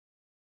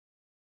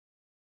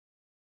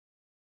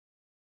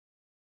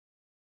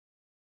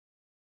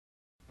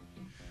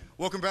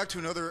Welcome back to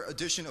another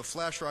edition of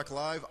Flashrock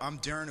Live. I'm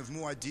Darren of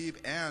Muad'Dib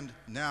and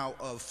now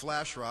of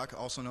Flashrock,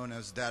 also known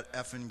as That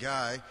Effin'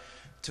 Guy.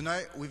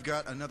 Tonight we've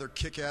got another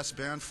kick-ass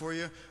band for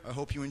you. I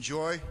hope you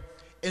enjoy.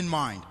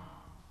 Inmind.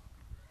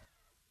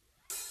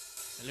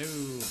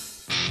 Hello.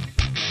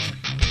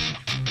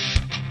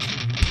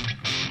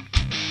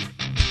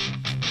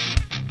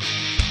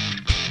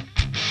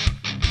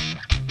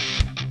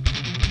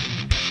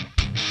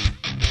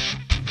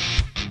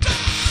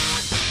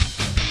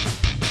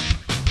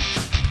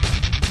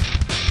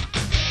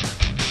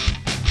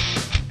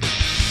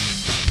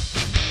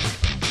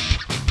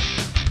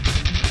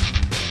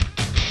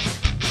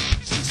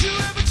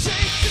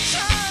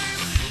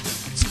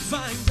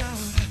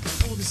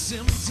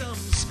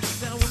 Symptoms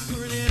that were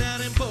burning out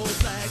in bold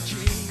black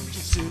ink.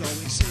 Is it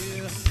always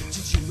here?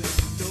 Did you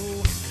ever know?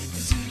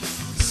 Is it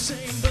all the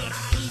same? But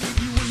I leave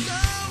you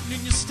alone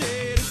in your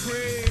state of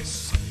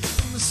grace.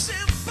 And the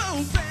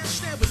simple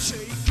facts never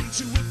take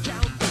into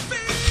account the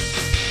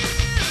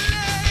feelings.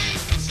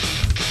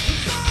 And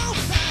all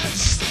that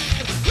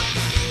said, we're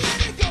gonna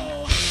let it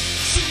go.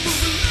 So move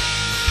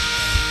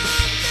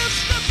along. There's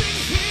nothing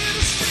here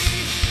to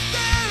see.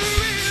 There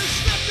is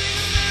nothing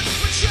left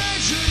but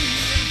tragedy.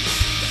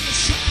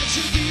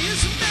 Tragedy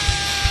is a man.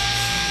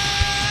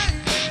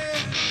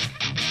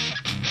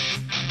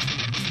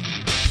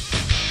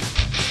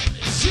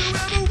 Did you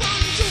ever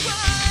wonder why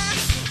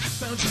I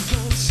found you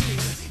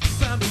wanting? You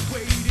found me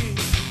waiting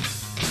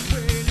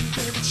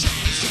for the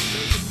chance to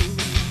make a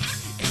move.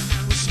 And I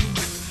was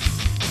moving.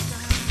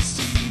 I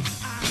see,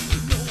 I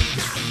know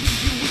I'll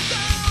leave you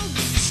alone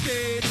in your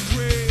state of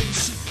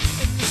grace.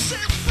 And the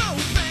simple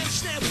facts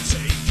never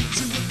take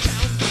into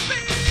account the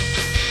feelings.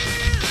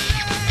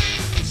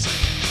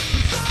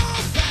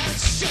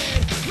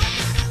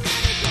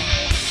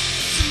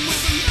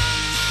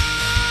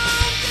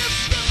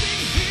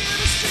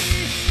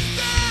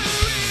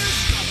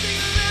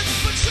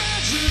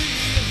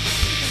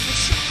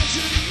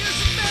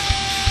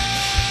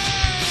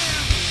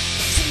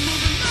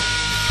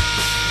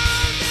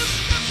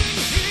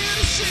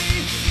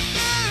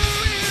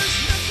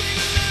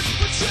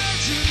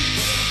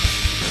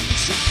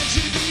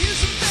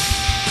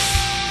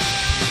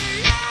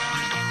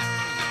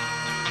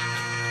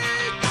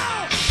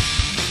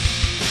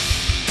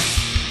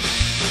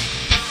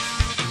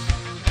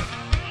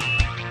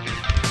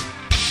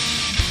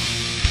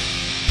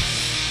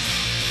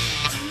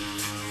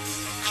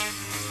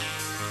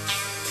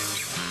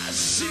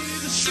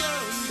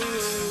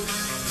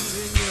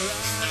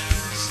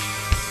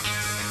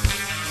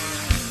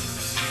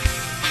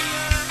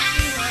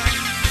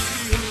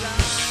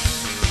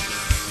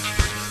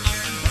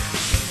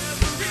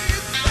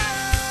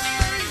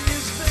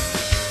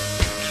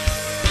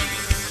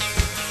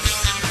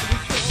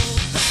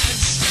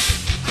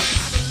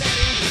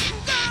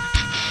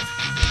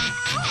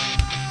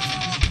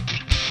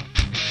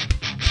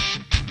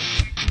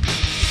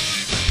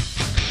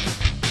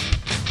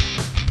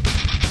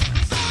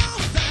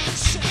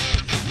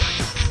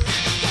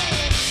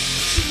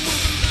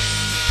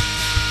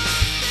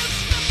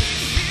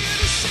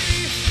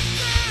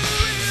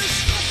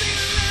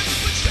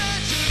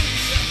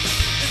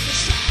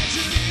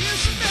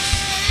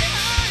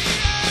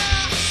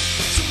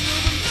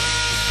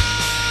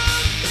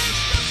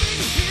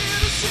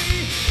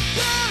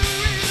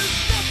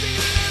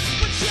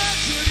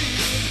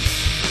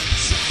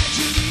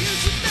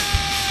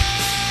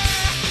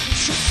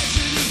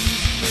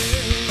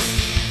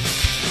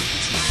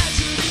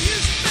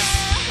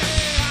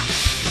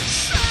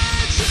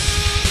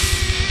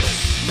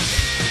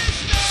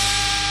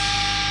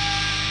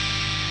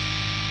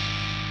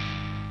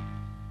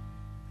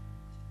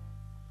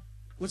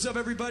 What's up,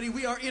 everybody?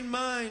 We are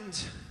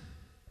Inmind,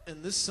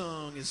 and this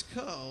song is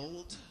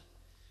called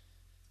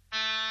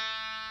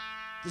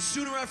The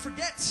Sooner I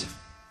Forget.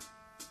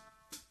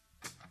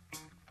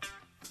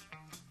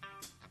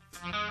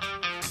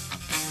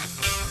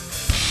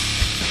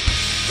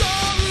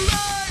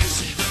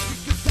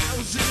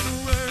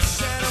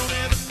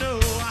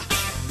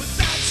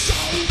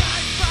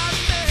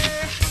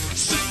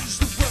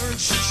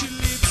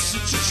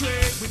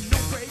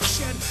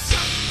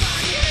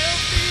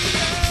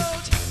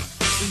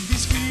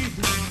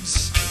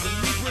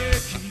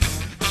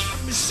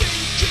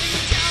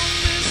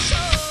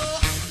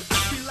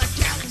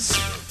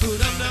 But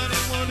I'm not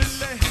in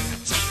Wonderland.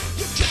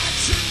 You got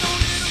to know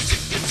that I'm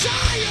sick and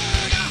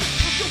tired.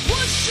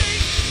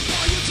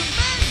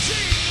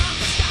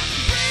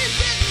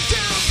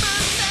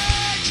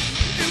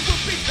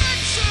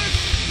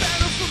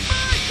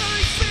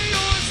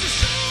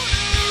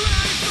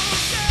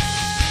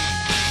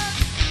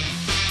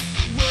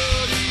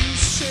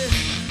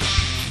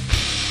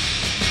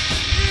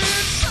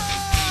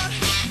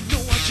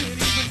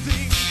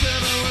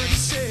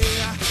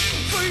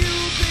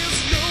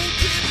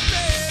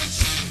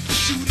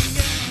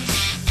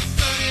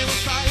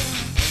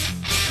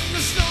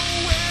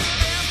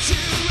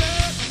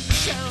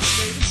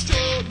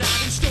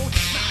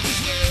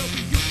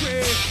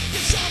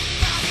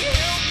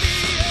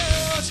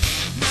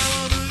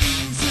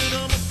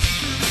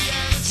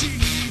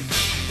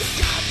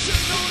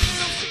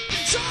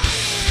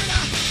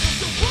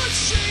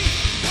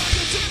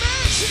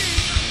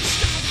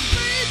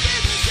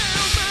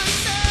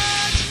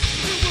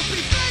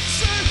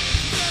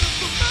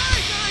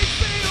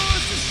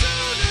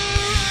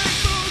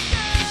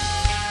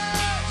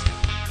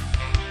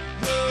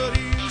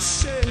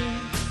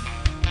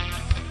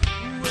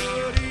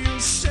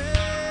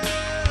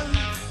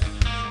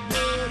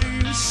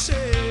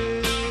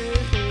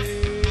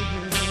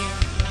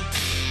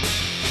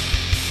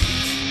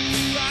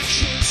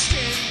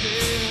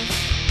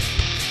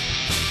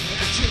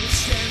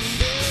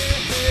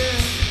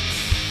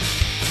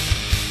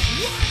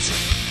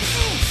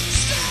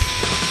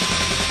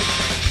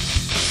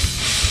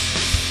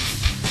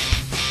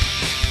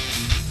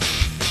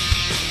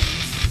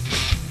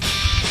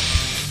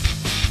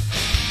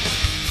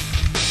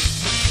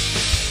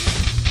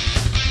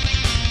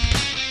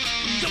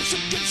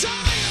 sick and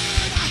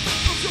tired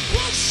of your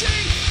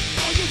pushing,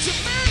 all your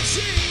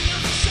demanding.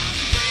 Stop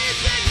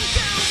breathing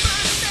down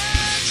my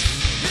neck.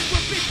 It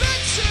would be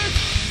better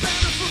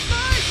for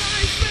my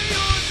life and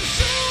yours the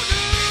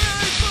sooner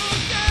I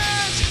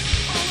forget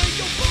all of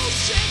your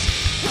bullshit,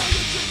 all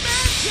your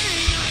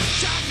demanding.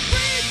 Stop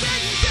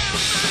breathing down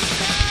my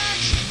neck.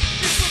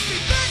 It would be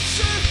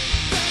better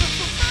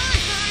for my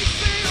life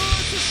and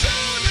yours the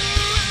sooner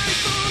I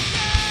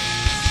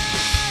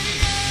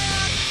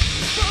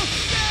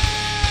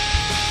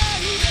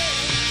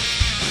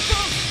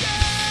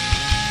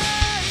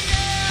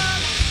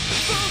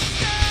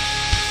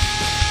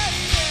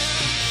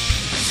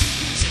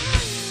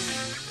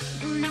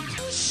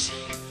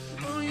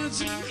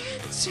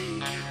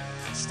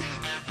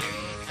stop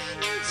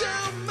breathing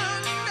down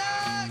my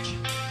neck.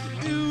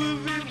 It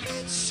would be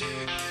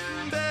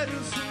better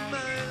for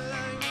my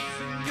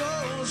life and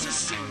yours the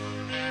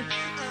sooner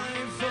I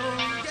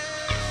forget.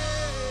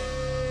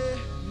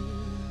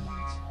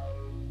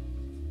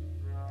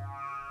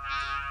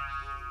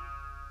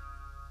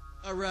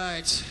 All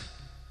right, this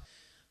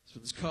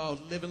one's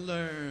called Live and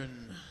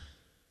Learn.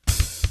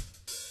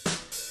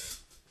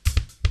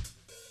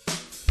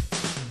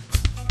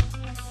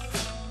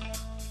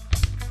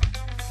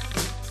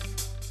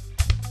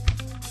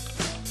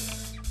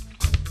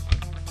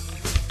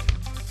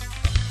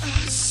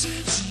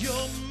 Since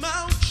your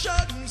mouth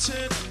shut and it's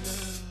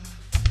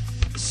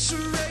a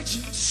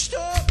raging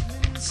storm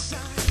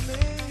inside me.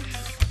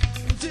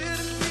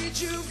 Didn't lead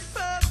you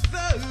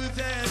further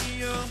than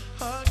your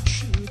heart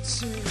could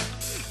take.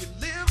 You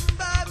live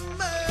by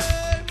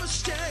my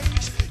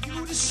mistakes.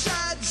 You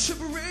decide to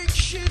break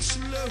it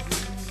slowly.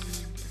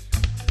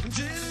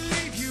 Didn't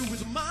leave you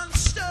with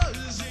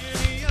monsters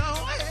in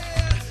your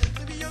head.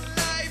 Live your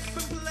life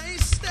and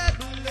place that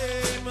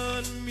blame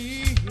on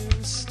me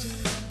instead.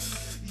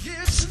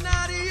 It's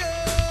not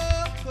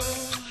your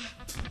fault.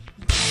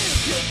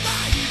 If your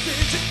life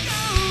isn't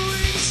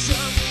going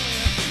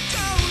somewhere,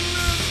 don't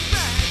look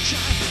back. I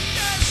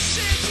guess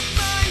it's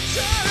my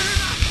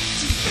turn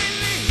to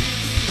believe in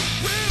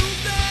proof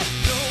that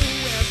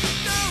nowhere's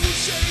no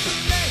safe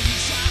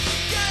place. I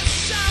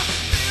guess I'll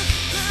live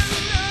and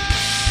learn.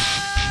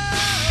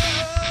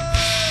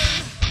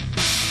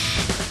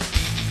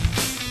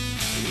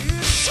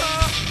 It's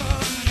hard,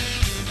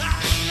 I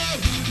know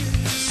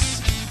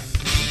this.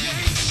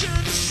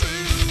 Ancient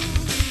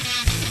truth,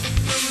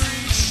 and I'm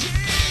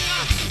reaching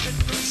and I'm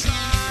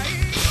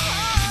trying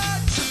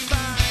hard to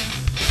find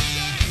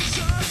days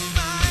of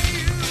my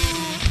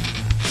youth.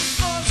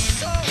 Oh,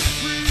 so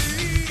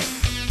free,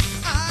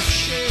 I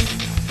can,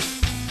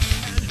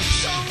 and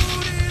so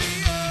did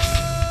you.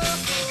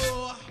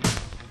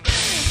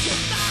 If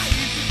your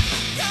life is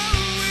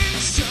going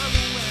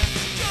somewhere,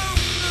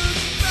 don't look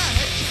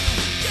back.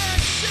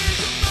 Guess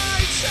it's my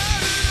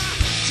turn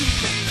to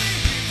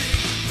believe in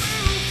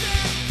proof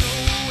that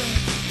nowhere,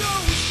 no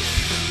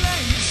safe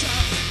place. I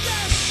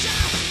guess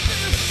I'll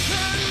live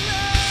and learn.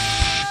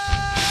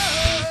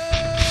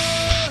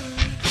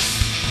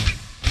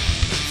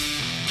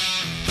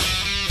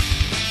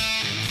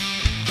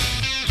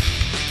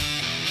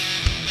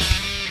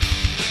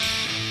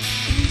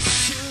 It's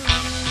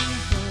simple.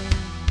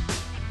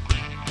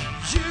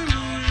 You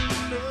know,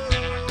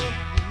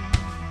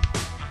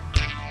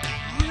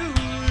 you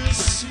will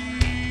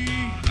see.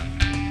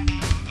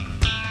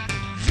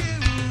 You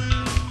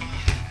will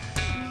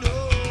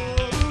know.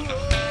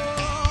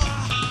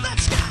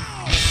 Let's go!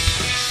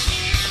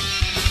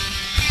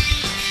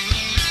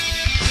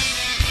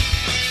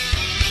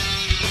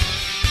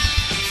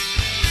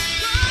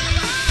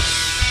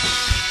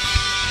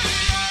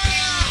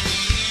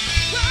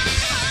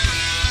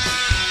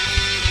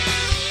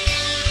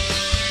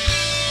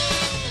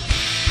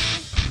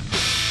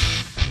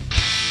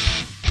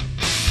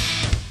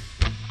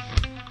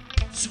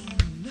 So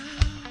now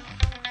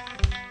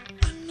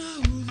I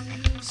know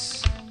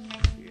this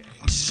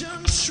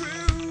isn't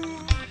true.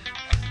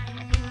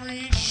 I'm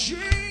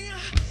reaching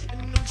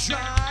and I'm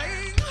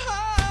trying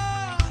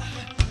hard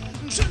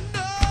to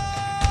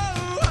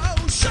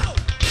know. So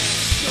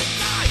if your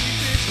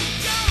life is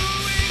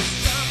going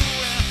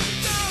somewhere,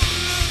 don't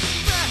look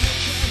back.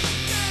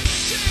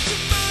 Guess it's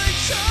my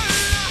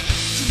turn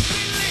to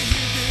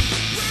believe in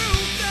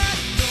proof that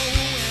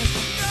nowhere's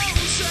no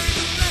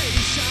safe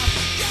place. I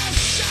guess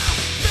I'll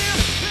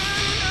live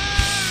and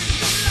learn.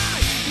 Your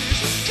life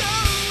is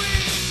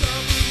going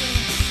somewhere,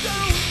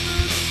 don't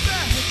look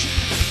back.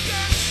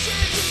 Guess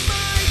it's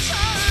my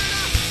turn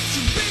to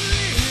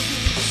believe in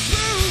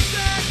proof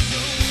that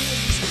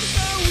nowhere's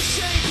no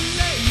safe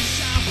place.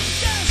 I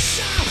guess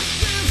I'll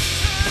live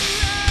and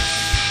learn.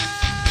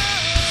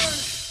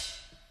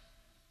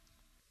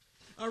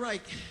 All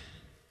right.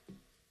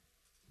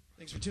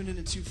 Thanks for tuning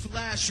into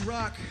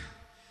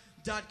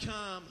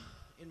Flashrock.com.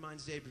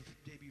 Inmind's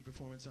debut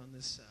performance on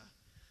this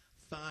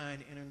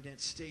fine internet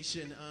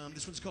station.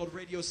 This one's called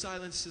Radio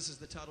Silence. This is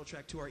the title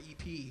track to our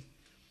EP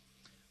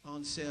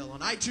on sale on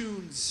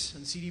iTunes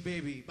and CD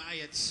Baby. Buy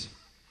it.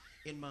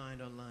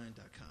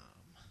 Inmindonline.com.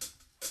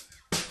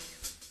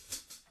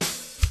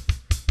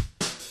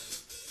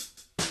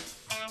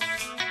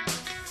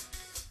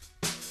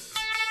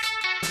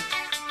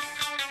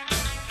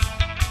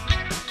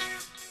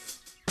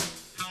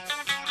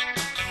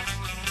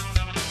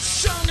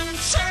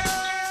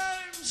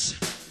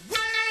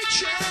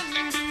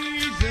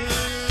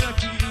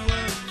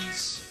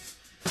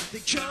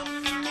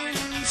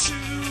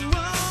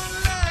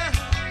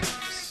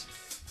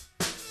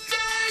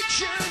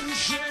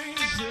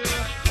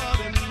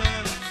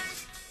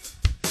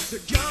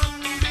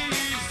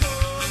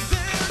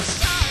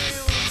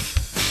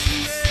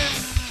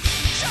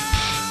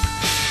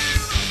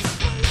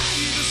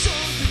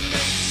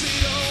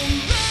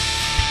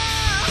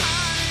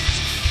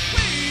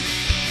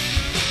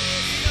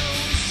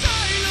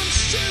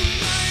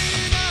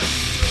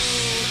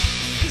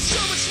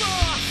 much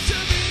more to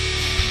me.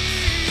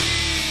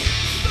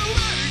 The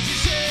words you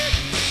said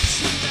makes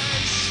the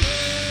night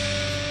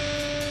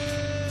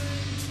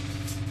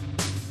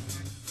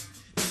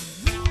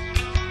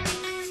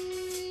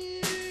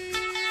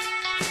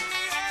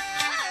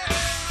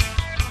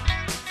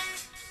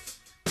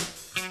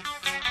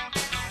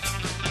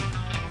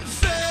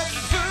If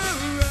ever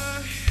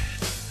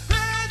I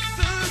had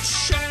the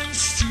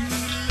chance to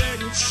let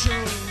it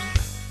show,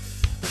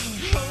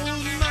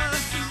 hold my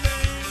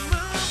flame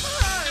up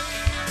high,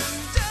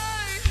 and I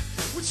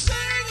would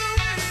sing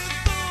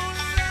with all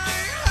I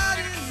had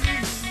in me,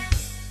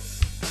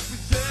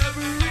 with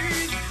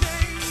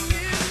everything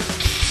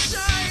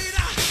inside.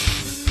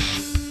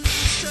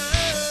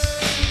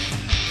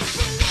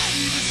 Play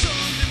the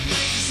song that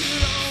makes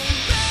it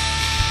alright.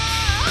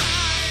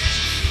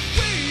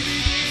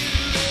 Waiting in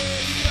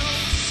radio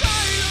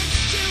silence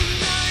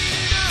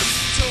tonight. I'm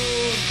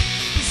told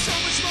there's so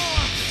much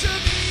more to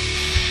me.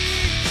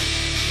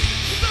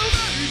 The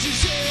words you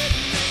said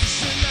makes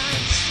the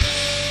night sing.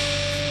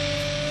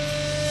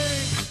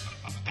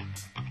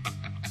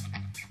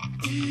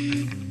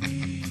 In me.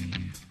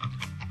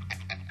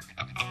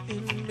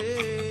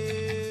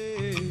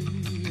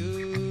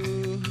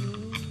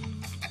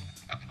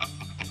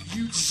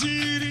 You'd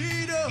set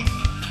it up.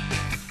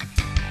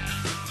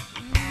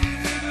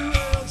 The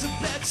world's a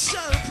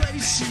better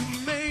place. You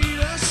made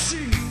us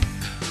see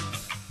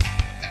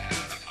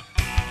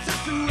that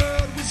the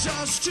world was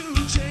ours to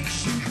take.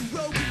 You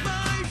broke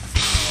my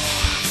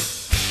fall.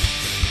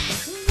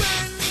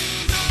 When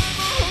all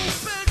the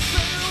hope had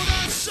failed,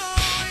 I saw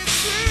it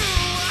through.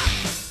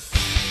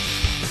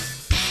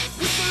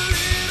 With a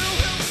little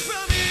help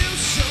from you,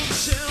 so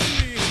tell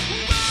me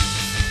why.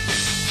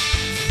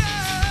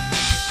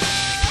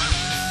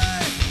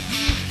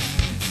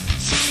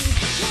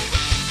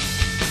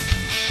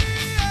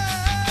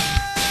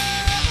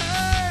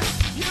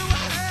 You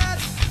had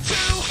to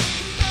know.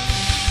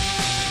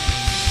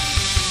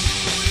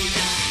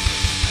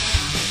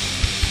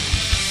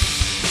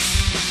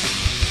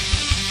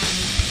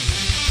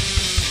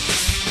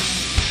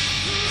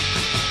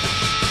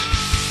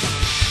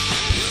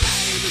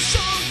 Play the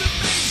song that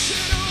makes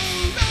it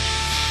alright.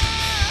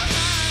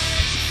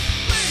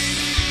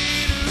 Waiting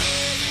in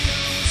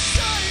radio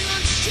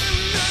silence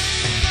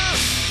tonight.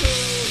 I'm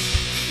told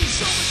there's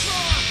so much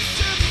more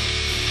to me.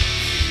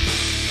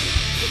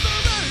 The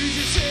words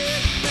you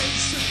said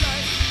makes the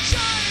light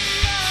shine.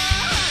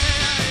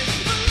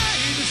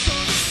 Play the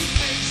song that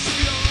makes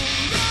it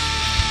alright.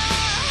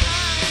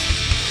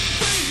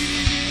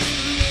 Waiting in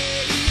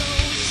radio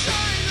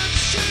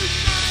silence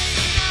tonight.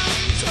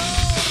 I'm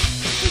told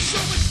there's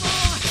so much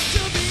more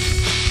to me.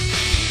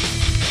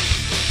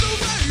 The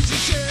words you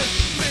said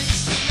makes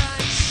the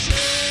night shine.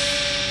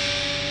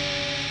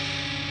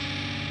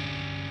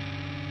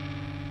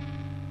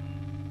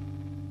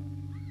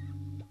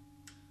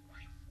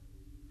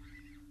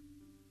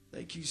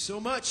 Thank you so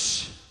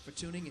much for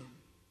tuning in.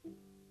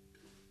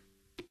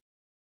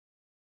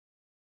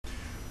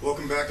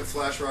 Welcome back to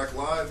Flashrock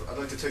Live. I'd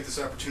like to take this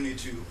opportunity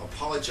to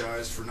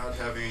apologize for not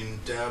having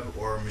Deb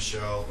or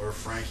Michelle or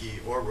Frankie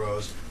or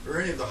Rose or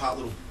any of the hot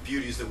little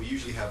beauties that we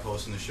usually have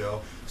hosting the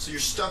show. So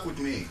you're stuck with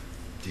me.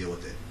 Deal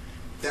with it.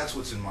 That's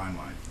what's in my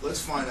mind. Let's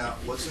find out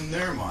what's in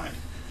their mind.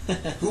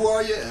 Who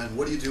are you and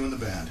what do you do in the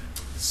band?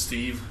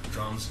 Steve,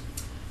 drums.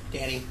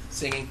 Danny,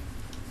 singing.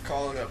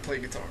 Colin, play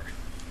guitar.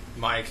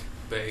 Mike,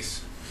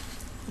 bass.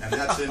 And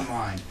that's in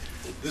mind.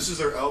 This is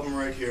their album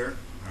right here.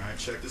 All right,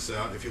 check this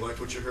out. If you liked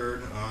what you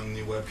heard on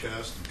the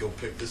webcast, go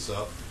pick this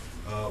up.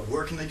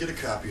 Where can they get a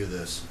copy of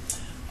this?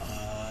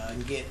 You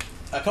can get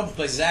a couple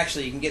places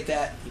actually. You can get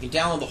that. You can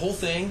download the whole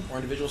thing or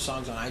individual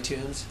songs on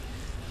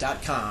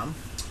iTunes.com,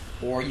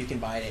 or you can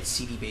buy it at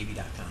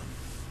cdbaby.com.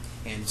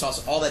 And it's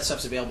also all that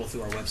stuff's available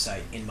through our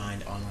website,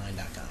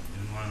 inmindonline.com.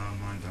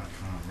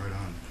 Inmindonline.com. Right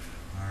on.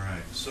 All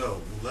right.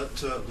 So let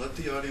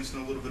the audience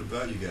know a little bit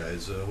about you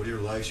guys. What are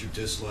your likes, your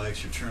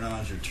dislikes, your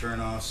turn-ons, your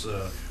turn-offs?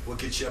 What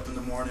gets you up in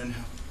the morning?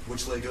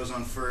 Which leg goes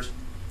on first?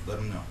 Let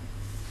them know.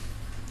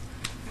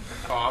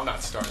 Oh, I'm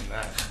not starting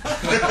that.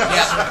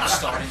 Yeah,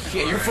 Starting.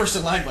 yeah, you're first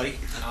in line, buddy.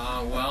 What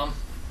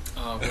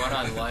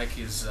I like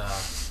is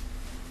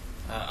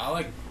I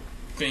like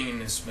being in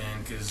this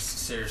band because,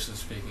 seriously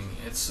speaking,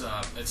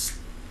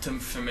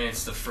 for me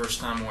it's the first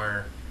time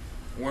where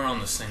we're on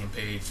the same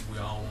page. We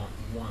all want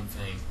one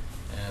thing,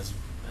 as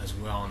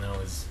we all know,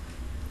 is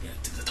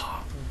get to the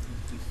top.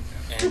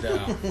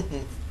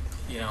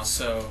 And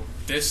so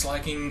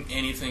disliking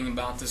anything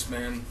about this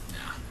band,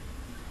 nah.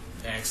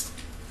 Next.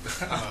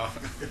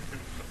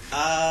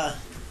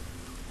 I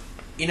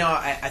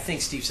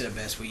think Steve said it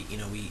best. We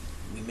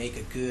make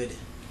a good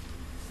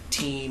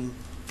team,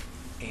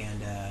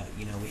 and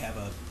we have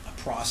a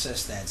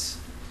process that's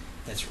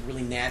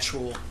really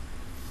natural.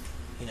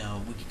 We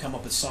can come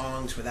up with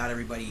songs without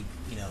everybody,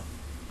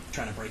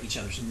 trying to break each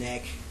other's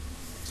neck.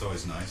 It's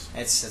always nice.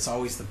 That's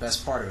always the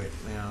best part of it,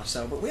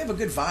 So, but we have a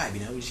good vibe,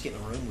 We just get in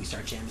a room, we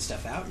start jamming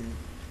stuff out, and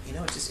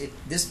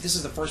this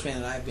is the first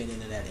band that I've been in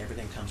that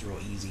everything comes real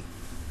easy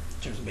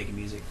in terms of making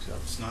music. So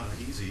It's not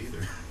easy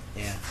either.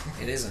 Yeah,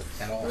 it isn't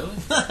at all. Really?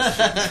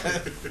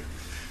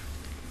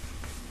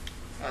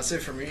 I'd say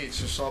for me,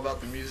 it's just all about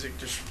the music,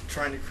 just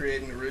trying to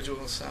create an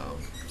original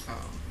sound.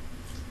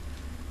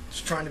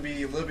 Just trying to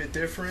be a little bit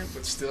different,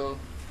 but still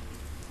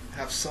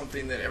have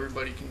something that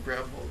everybody can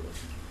grab hold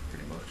of,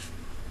 pretty much.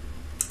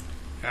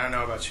 I don't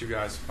know about you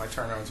guys. My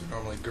turn-ons are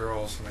normally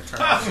girls, and I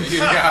turn on to you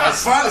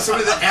guys. Finally,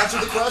 somebody that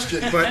answered the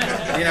question. But,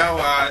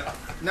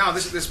 no,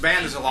 this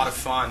band is a lot of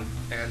fun,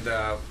 and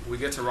we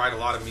get to write a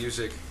lot of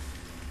music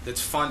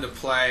that's fun to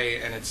play,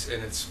 and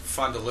it's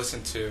fun to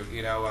listen to.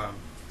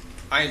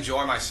 I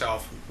enjoy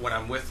myself when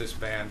I'm with this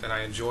band, and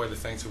I enjoy the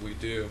things that we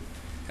do.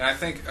 And I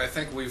think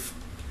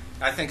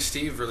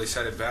Steve really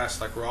said it best.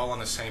 Like, we're all on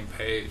the same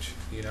page.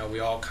 We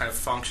all kind of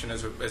function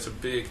as a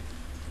big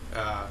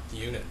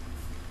unit.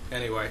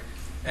 Anyway,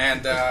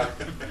 and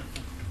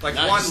like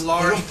Nice. one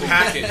large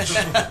package.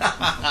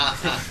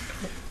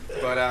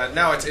 But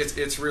no,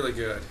 it's really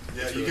good.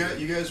 Yeah, It's you really guys,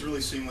 good. you guys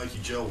really seem like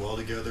you gel well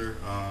together.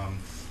 I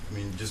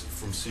mean, just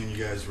from seeing you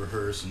guys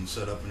rehearse and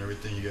set up and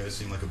everything, you guys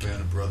seem like a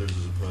band of brothers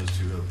as opposed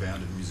to a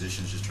band of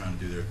musicians just trying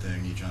to do their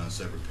thing, each on a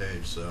separate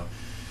page. So,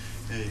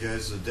 yeah, you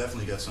guys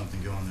definitely got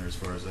something going there as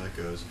far as that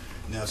goes.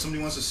 Now, if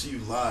somebody wants to see you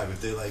live,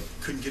 if they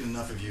couldn't get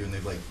enough of you and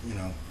they've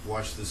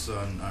watched this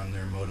on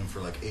their modem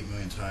for 8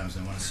 million times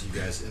and they want to see you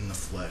guys in the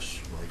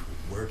flesh,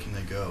 where can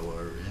they go?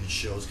 Or any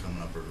shows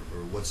coming up, or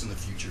what's in the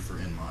future for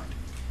Inmind?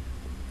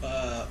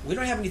 We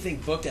don't have anything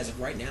booked as of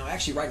right now.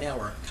 Actually, right now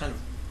we're kind of,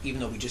 even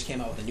though we just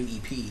came out with a new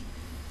EP,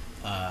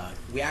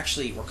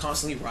 we're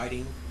constantly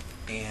writing,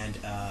 and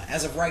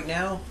as of right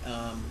now,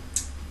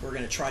 we're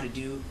going to try to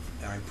do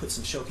and put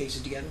some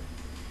showcases together,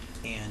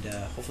 and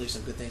hopefully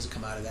some good things will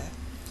come out of that.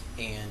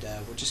 And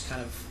we're just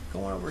kind of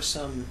going over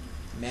some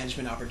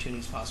management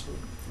opportunities possibly.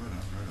 Right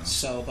on.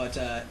 So, but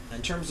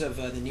in terms of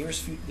the near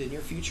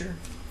future,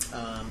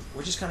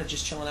 we're just kind of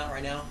chilling out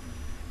right now,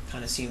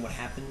 kind of seeing what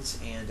happens.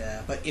 And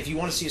but if you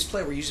want to see us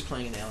play, we're usually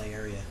playing in the LA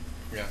area.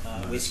 Yeah.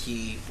 Nice.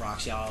 Whiskey,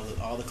 Roxy,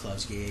 all the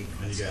clubs gig.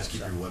 And you guys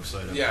keep your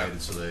website updated Yeah.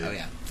 so they... Oh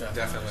yeah.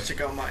 Definitely.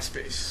 Check out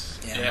MySpace.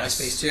 Yeah, Yes.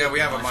 MySpace too. Yeah,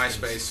 we have a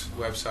MySpace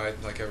website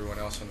like everyone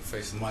else on the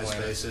face of the planet.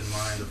 MySpace,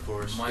 Inmind, of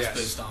course.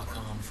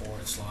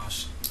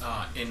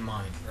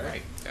 MySpace.com/Inmind, right?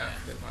 Right. Yeah,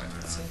 good mind.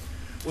 Right on.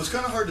 Well, it's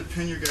kind of hard to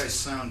pin your guys'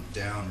 sound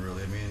down,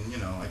 really. I mean,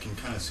 I can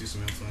kind of see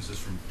some influences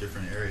from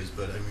different areas,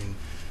 but I mean,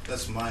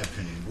 that's my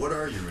opinion. What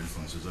are your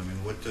influences? I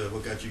mean, what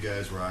got you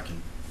guys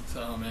rocking?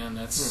 So, man,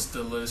 that's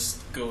the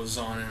list goes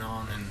on, and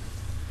I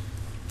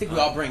think we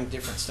all bring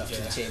different stuff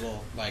to the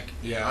table.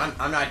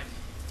 I'm not.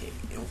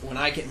 When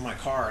I get in my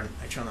car and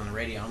I turn on the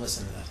radio, I'm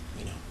listening to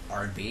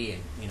R&B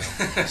and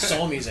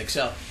soul music.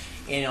 So,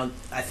 I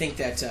think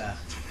that it's a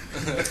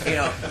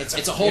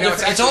whole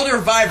different, it's a whole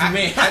different vibe for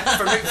me.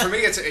 For me,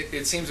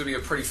 it seems to be a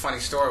pretty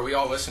funny story. We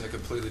all listen to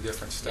completely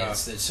different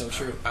stuff. It's so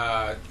true.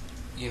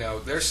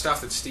 There's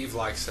stuff that Steve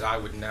likes that I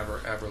would never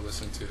ever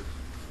listen to.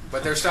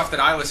 But there's stuff that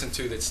I listen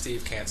to that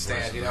Steve can't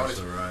stand, Vice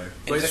versa, right.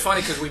 But it's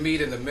funny because we meet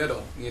in the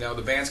middle.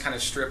 The band's kind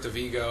of stripped of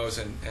egos,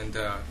 and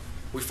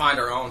we find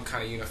our own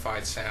kind of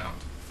unified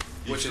sound.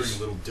 Which is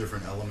little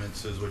different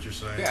elements, is what you're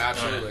saying? Yeah,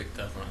 absolutely.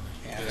 Definitely.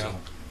 Yeah.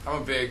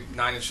 I'm a big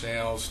Nine Inch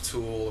Nails,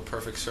 Tool, A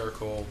Perfect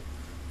Circle,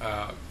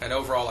 and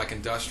overall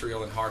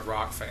industrial and hard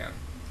rock fan.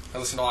 I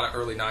listen to a lot of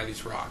early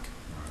 '90s rock,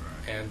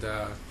 and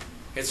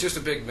it's just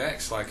a big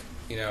mix.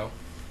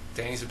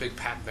 Danny's a big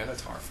Pat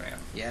Benatar fan.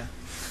 Yeah.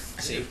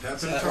 See, Pat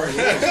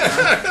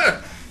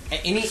Benatar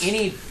rules.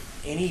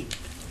 any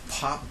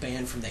pop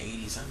band from the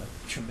 '80s, I'm a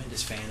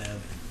tremendous fan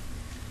of.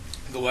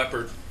 The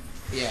Leopard.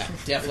 Yeah,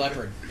 Def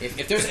Leppard.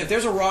 If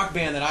there's a rock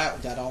band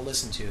that I'll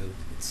listen to,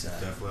 it's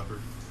Def Leppard.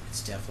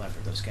 It's Def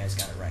Leppard. Those guys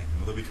got it right.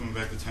 Well, they'll be coming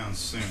back to town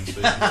soon.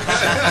 So you can check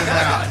them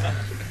out.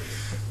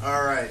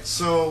 All right.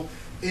 So,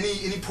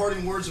 any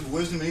parting words of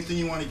wisdom? Anything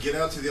you want to get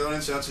out to the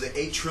audience, out to the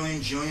 8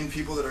 trillion jillion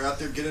people that are out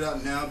there? Get it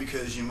out now,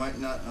 because you might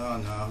not. Oh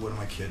no, what am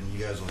I kidding? You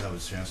guys will have a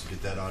chance to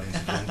get that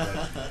audience again.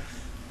 But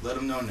let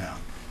them know now.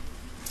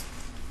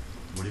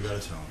 What do you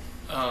got to tell them?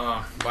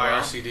 Buy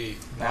our CD.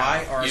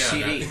 Buy our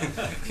CD.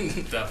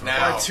 Definitely.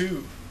 Now. Buy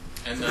 2,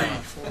 And 3,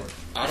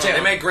 4.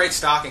 They make great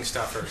stocking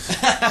stuffers,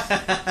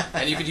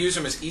 and you could use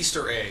them as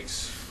Easter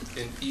eggs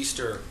in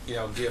Easter,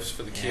 gifts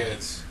for the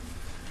kids.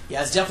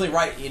 Yeah, it's definitely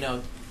right.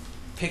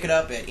 Pick it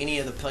up at any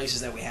of the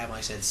places that we have. Like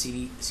I said,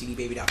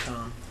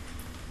 cdbaby.com,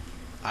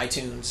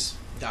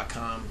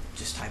 iTunes.com.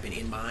 Just type in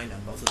Inmind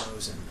on both of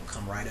those, and it'll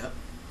come right up.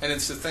 And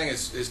it's the thing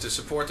is to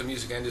support the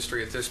music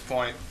industry at this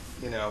point.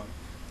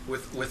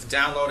 With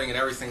downloading and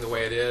everything the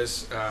way it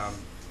is,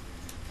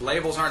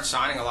 labels aren't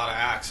signing a lot of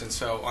acts, and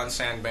so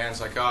unsigned bands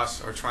like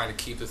us are trying to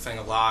keep the thing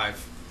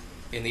alive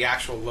in the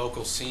actual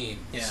local scene.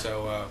 Yeah.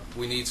 So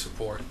we need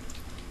support.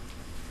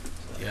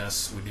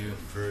 Yes, we do.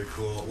 Very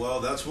cool. Well,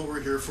 that's what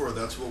we're here for.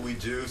 That's what we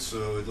do.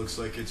 So it looks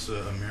like it's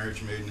a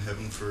marriage made in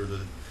heaven for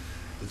the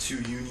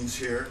two unions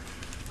here.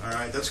 All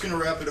right, that's going to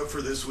wrap it up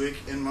for this week.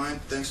 Inmind,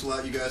 thanks a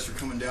lot, you guys, for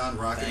coming down,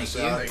 rocking us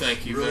out.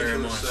 Thank you really very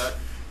killer much. set.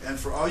 And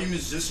for all you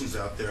musicians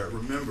out there,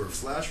 remember,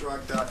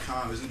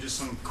 Flashrock.com isn't just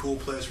some cool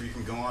place where you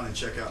can go on and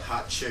check out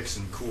hot chicks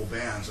and cool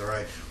bands, all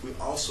right? We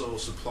also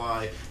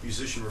supply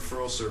musician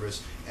referral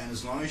service, and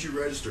as long as you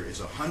register, it's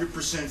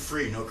 100%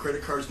 free. No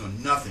credit cards, no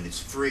nothing. It's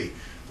free.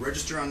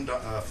 Register on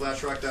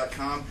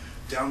Flashrock.com.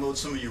 Download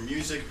some of your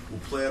music. We'll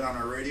play it on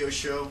our radio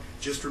show.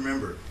 Just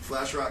remember,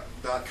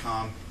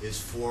 Flashrock.com is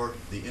for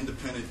the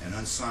independent and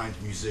unsigned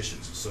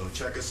musicians. So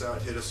check us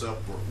out, hit us up.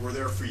 We're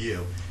there for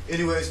you.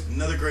 Anyways,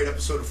 another great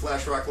episode of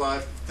Flash Rock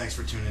Live. Thanks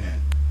for tuning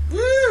in.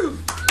 Woo!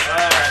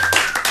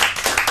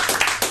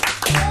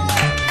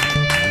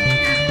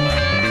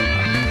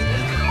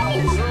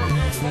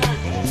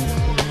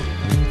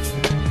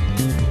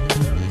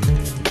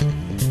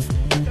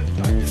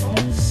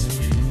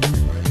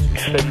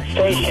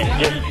 Sensation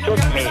just took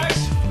me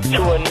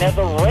to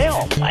another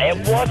realm.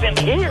 It wasn't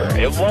here.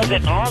 It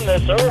wasn't on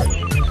this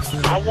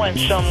earth. I went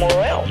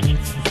somewhere else,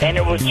 and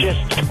it was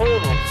just total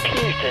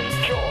peace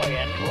and joy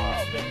and